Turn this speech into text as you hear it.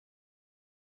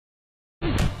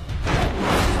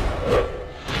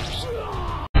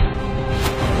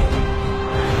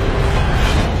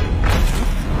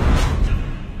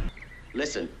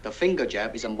the finger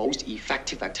jab is the most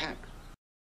effective attack.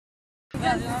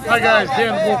 Hi guys,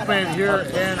 DanTheWolfman here,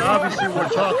 and obviously we're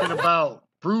talking about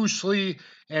Bruce Lee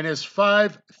and his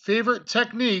 5 favorite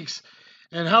techniques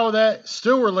and how that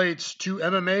still relates to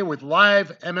MMA with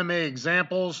live MMA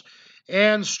examples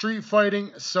and street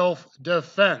fighting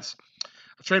self-defense.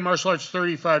 I've trained martial arts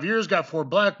 35 years, got 4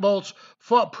 black belts,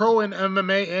 fought pro in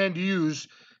MMA, and used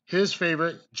his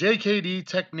favorite JKD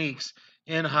techniques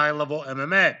in high-level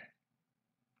MMA.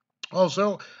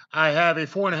 Also, I have a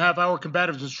 4.5-hour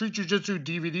Combatives and Street Jiu-Jitsu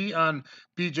DVD on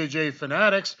BJJ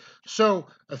Fanatics, so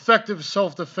effective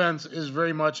self-defense is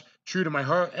very much true to my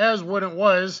heart, as when it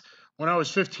was when I was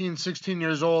 15, 16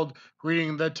 years old,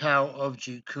 reading the Tao of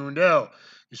Jeet Kune Do.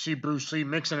 You see Bruce Lee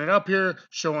mixing it up here,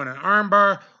 showing an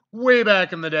armbar, way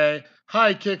back in the day,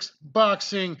 high kicks,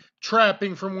 boxing,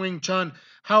 trapping from Wing Chun,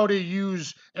 how to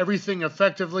use everything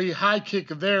effectively, high kick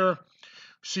there.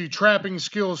 See trapping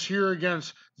skills here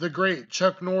against the great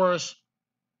Chuck Norris.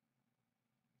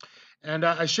 And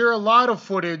I share a lot of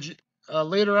footage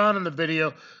later on in the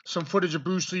video, some footage of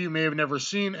Bruce Lee you may have never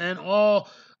seen, and all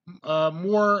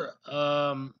more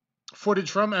footage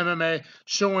from MMA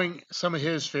showing some of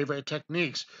his favorite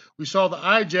techniques. We saw the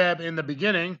eye jab in the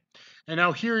beginning, and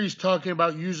now here he's talking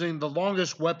about using the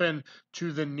longest weapon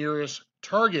to the nearest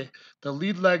target, the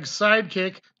lead leg side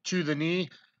kick to the knee,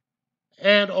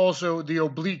 and also the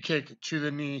oblique kick to the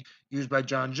knee used by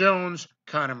John Jones,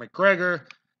 Conor McGregor,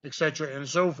 etc. and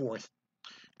so forth.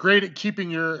 Great at keeping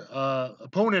your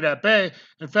opponent at bay.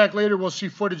 In fact, later we'll see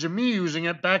footage of me using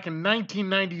it back in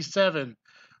 1997,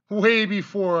 way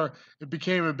before it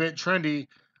became a bit trendy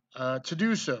to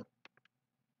do so.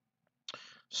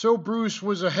 So Bruce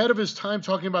was ahead of his time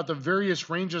talking about the various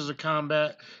ranges of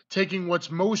combat, taking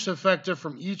what's most effective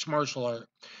from each martial art.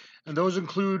 And those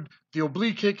include the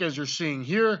oblique kick, as you're seeing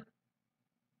here.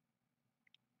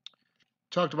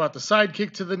 Talked about the side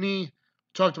kick to the knee.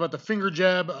 Talked about the finger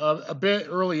jab a bit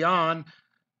early on.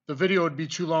 The video would be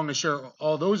too long to share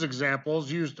all those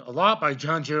examples, used a lot by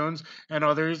John Jones and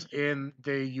others in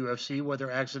the UFC,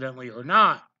 whether accidentally or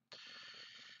not.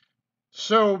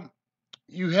 So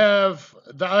you have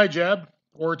the eye jab,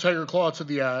 or tiger claw to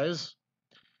the eyes.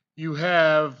 You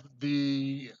have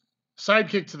the side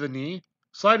kick to the knee,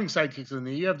 sliding side kick to the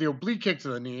knee. You have the oblique kick to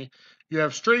the knee. You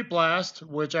have straight blast,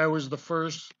 which I was the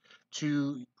first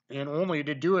to and only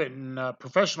to do it in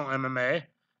professional MMA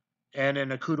and in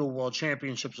Aikido World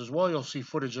Championships as well. You'll see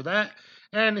footage of that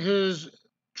and his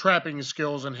trapping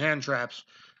skills and hand traps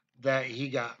that he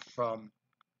got from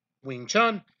Wing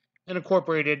Chun and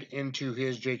incorporated into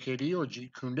his JKD or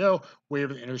Jeet Kune Do, way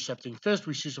of the intercepting fist.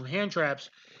 We see some hand traps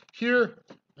here.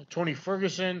 Tony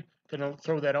Ferguson gonna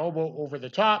throw that elbow over the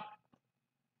top.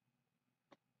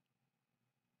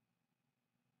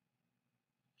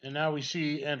 And now we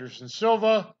see Anderson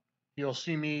Silva. You'll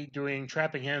see me doing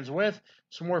trapping hands with.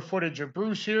 Some more footage of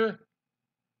Bruce here.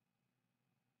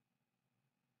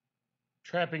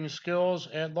 Trapping skills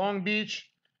at Long Beach.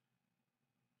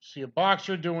 See a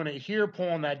boxer doing it here,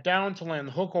 pulling that down to land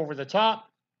the hook over the top.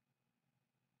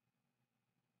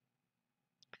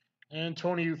 And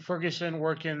Tony Ferguson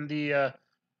working the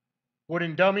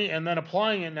wooden dummy and then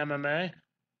applying it in MMA.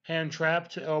 Hand trap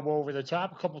to elbow over the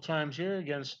top a couple times here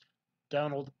against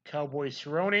Donald Cowboy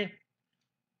Cerrone.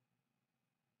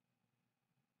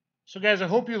 So guys, I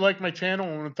hope you like my channel.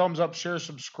 And a thumbs up, share,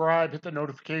 subscribe, hit the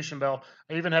notification bell.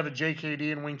 I even have a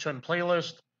JKD and Wing Chun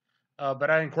playlist, but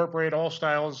I incorporate all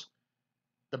styles,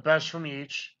 the best from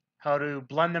each, how to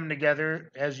blend them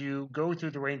together as you go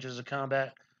through the ranges of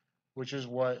combat, which is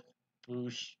what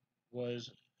Bruce was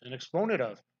an exponent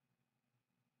of.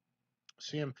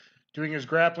 See him doing his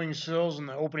grappling skills in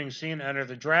the opening scene, Enter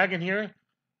the Dragon here.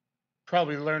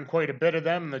 Probably learned quite a bit of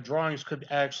them. The drawings could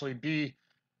actually be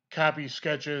copy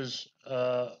sketches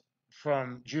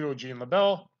from Judo Gene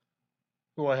LaBelle,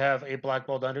 who I have a black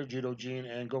belt under, Judo Gene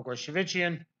and Gokar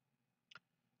Shavichian.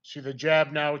 See the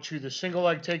jab now to the single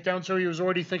leg takedown. So he was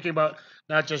already thinking about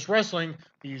not just wrestling,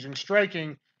 but using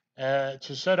striking to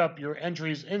set up your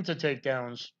entries into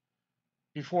takedowns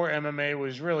before MMA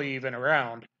was really even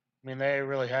around. I mean, they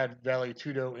really had Vale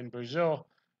Tudo in Brazil,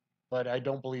 but I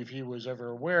don't believe he was ever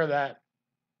aware of that.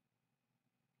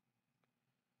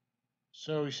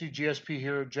 So you see GSP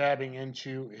here jabbing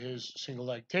into his single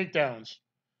leg takedowns.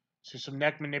 See some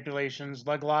neck manipulations,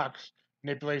 leg locks,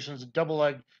 manipulations, double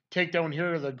leg takedown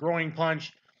here, the groin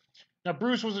punch. Now,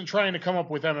 Bruce wasn't trying to come up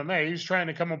with MMA. He was trying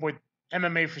to come up with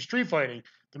MMA for street fighting,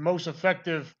 the most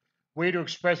effective way to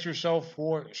express yourself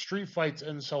for street fights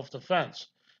and self-defense.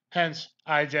 Hence,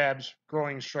 eye jabs,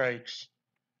 groin strikes,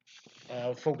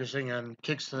 focusing on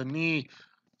kicks to the knee,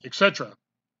 etc.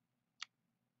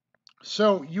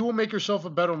 So you will make yourself a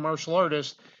better martial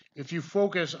artist if you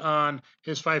focus on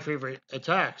his 5 favorite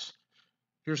attacks.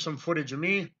 Here's some footage of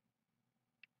me.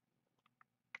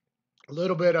 A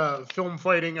little bit of film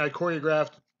fighting I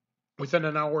choreographed within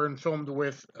an hour and filmed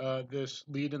with this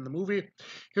lead in the movie.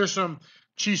 Here's some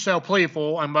Chisao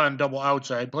Playful. I'm on double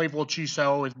outside. Playful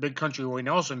Chisao with Big Country Roy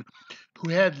Nelson, who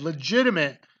had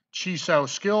legitimate Chisao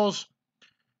skills.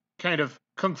 Kind of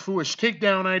kung fu-ish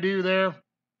takedown I do there.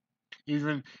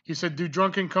 Even he said, do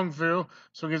drunken kung fu.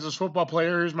 So against this football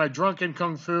player, here's my drunken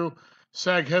kung fu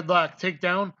sag headlock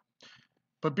takedown.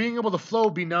 But being able to flow,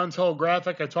 be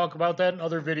non-telegraphic, I talk about that in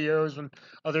other videos and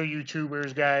other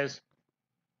YouTubers, guys.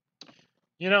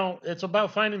 You know, it's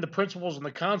about finding the principles and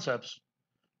the concepts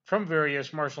from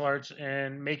various martial arts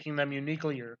and making them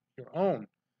uniquely your own.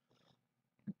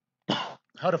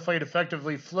 How to fight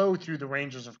effectively, flow through the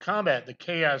ranges of combat, the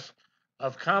chaos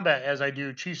of combat, as I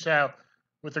do Chisao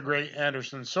with the great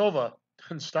Anderson Silva,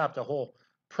 and stop the whole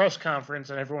press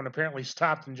conference, and everyone apparently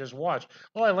stopped and just watched.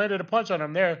 Oh, I landed a punch on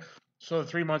him there. So the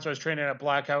 3 months I was training at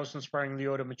Black House and sparring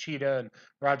Lyoto Machida and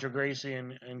Roger Gracie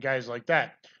and guys like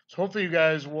that. So hopefully you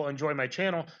guys will enjoy my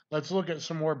channel. Let's look at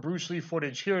some more Bruce Lee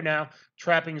footage here now.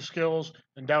 Trapping skills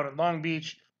and down at Long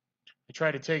Beach. I try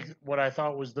to take what I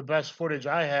thought was the best footage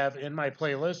I have in my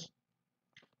playlist.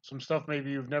 Some stuff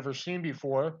maybe you've never seen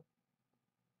before,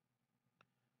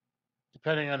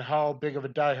 depending on how big of a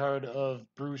diehard of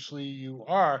Bruce Lee you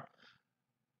are.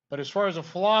 But as far as a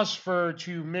philosopher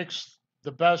to mix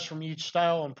the best from each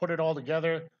style and put it all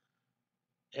together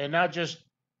and not just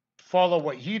follow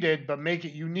what he did, but make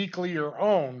it uniquely your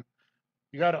own,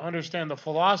 you got to understand the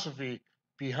philosophy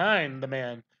behind the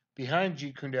man, behind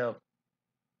Jeet Kune Do.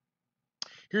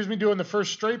 Here's me doing the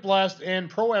first straight blast in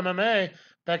pro MMA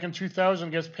back in 2000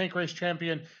 against pancrase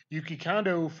champion Yuki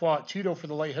Kondo, who fought Tito for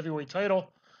the light heavyweight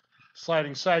title.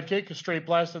 Sliding sidekick, a straight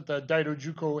blast at the Daido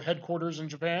Juko headquarters in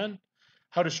Japan.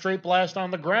 How to straight blast on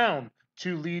the ground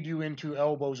to lead you into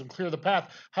elbows and clear the path.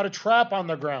 How to trap on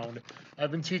the ground. I've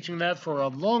been teaching that for a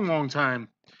long, long time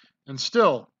and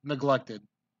still neglected.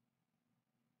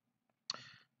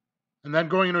 And then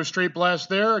going into a straight blast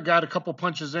there, I got a couple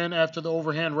punches in after the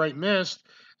overhand right missed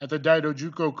at the Daido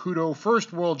Juko Kudo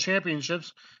First World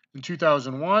Championships in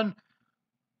 2001.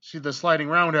 See the sliding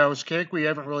roundhouse kick we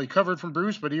haven't really covered from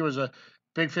Bruce, but he was a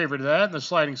big favorite of that. And the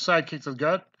sliding side kick to the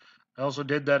gut. I also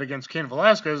did that against Ken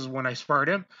Velasquez when I sparred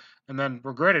him, and then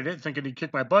regretted it, thinking he'd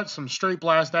kick my butt. Some straight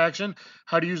blast action.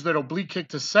 How to use that oblique kick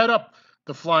to set up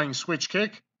the flying switch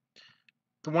kick.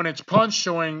 The 1-inch punch,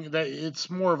 showing that it's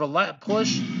more of a lat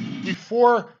push.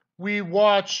 Before we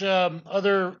watch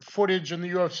other footage in the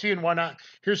UFC and whatnot,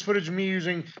 here's footage of me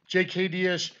using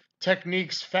JKD-ish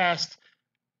techniques, fast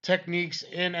techniques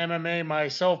in MMA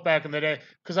myself back in the day,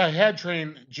 because I had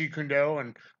trained Jeet Kune Do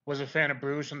and was a fan of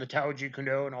Bruce and the Tao Jeet Kune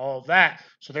Do and all of that.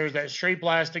 So there's that straight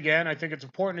blast again. I think it's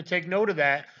important to take note of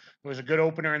that. It was a good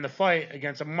opener in the fight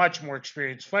against a much more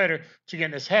experienced fighter to get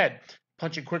in his head.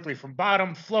 Punching quickly from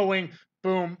bottom, flowing,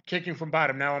 boom, kicking from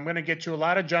bottom. Now I'm going to get to a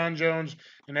lot of John Jones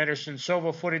and Anderson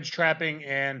Silva footage, trapping,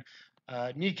 and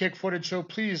knee kick footage, so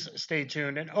please stay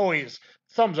tuned. And always,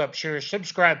 thumbs up, share,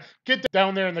 subscribe. Get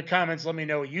down there in the comments. Let me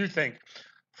know what you think.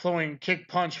 Flowing kick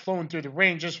punch, flowing through the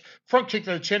range. Just front kick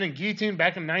to the chin and guillotine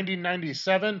back in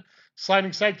 1997.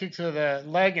 Sliding side kick to the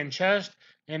leg and chest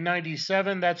in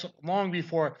 97. That's long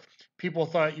before people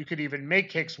thought you could even make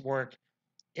kicks work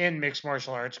in mixed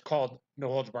martial arts, called no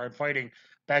holds barred fighting.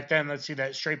 Back then, let's see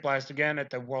that straight blast again at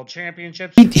the World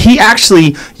Championships. He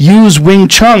actually used Wing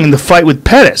Chun in the fight with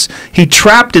Pettis. He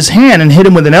trapped his hand and hit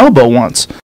him with an elbow once.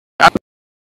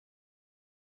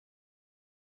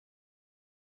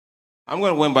 I'm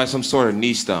going to win by some sort of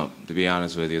knee stump, to be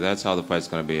honest with you. That's how the fight's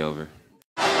going to be over.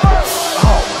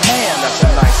 Oh, man, that's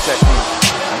a nice technique.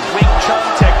 A Wing Chun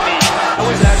technique. How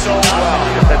is that so well?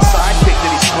 That side kick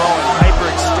that he's throwing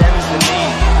hyperextends the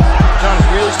knee. John's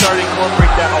really starting to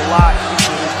incorporate that a lot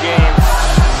into his game.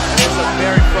 And it's a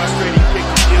very frustrating kick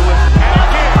to deal with. And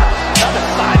again, another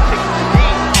side kick to the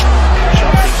knee.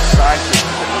 Jumping side kick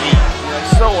to the knee. You know,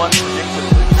 it's so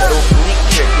unpredictable. That oblique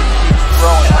kick that he keeps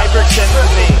throwing. Hyperextends the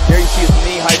knee. There you see his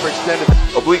knee hyperextended.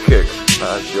 Oblique kick.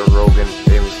 Joe Rogan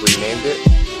famously named it.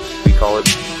 We call it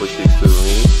push kicks to the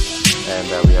knee.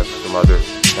 And we have some other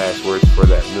passwords for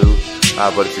that move.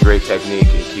 But it's a great technique.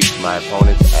 It keeps my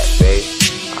opponents at bay.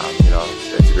 You know,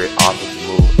 it's a great offensive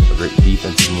move, a great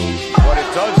defensive move. What it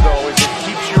does, though, is it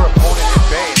keeps your opponent at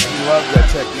bay. And he loves that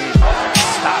technique. It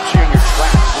stops you in your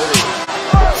tracks, literally.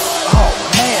 Oh,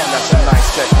 man, that's a nice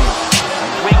technique. A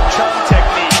Wing Chun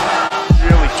technique.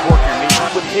 Really torque your knee.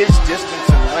 With his distance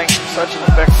and length, such an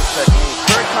effective technique.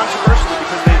 Very controversial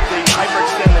because they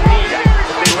hyperextend the knee.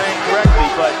 If they land correctly.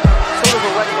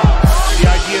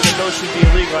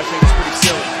 fight is pretty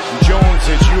silly. And Jones,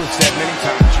 as you have said many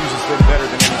times, uses them better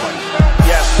than anybody.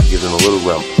 Yes. Give them a little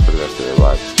rump for the rest of their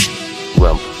lives.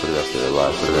 Rump for the rest of their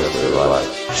lives. For the rest of their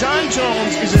lives. John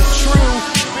Jones is a true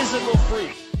physical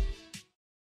freak.